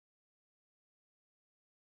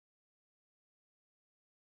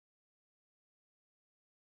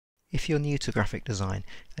If you're new to graphic design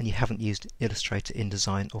and you haven't used Illustrator,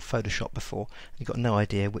 InDesign or Photoshop before, and you've got no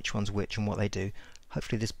idea which one's which and what they do,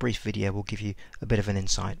 hopefully this brief video will give you a bit of an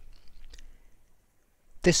insight.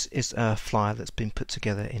 This is a flyer that's been put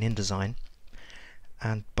together in InDesign,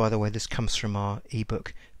 and by the way, this comes from our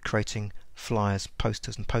ebook Creating Flyers,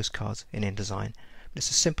 Posters and Postcards in InDesign. It's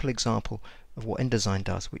a simple example of what InDesign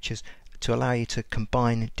does, which is to allow you to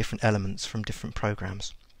combine different elements from different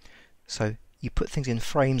programs. So you put things in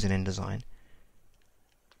frames in InDesign.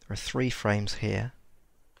 There are 3 frames here.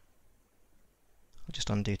 I'll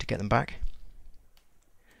just undo to get them back.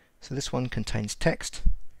 So this one contains text,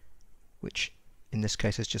 which in this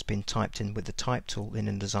case has just been typed in with the type tool in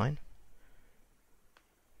InDesign.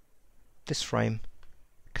 This frame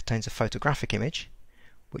contains a photographic image,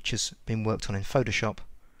 which has been worked on in Photoshop.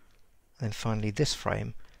 And then finally this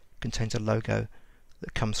frame contains a logo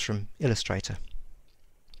that comes from Illustrator.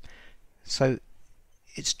 So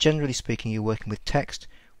it's generally speaking you're working with text,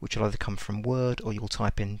 which will either come from Word or you'll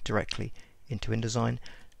type in directly into InDesign,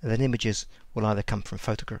 and then images will either come from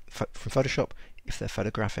Photoshop if they're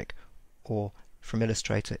photographic, or from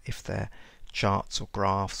Illustrator if they're charts or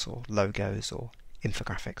graphs or logos or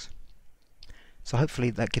infographics. So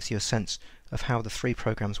hopefully that gives you a sense of how the 3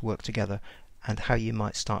 programs work together and how you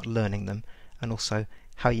might start learning them, and also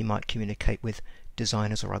how you might communicate with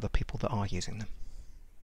designers or other people that are using them.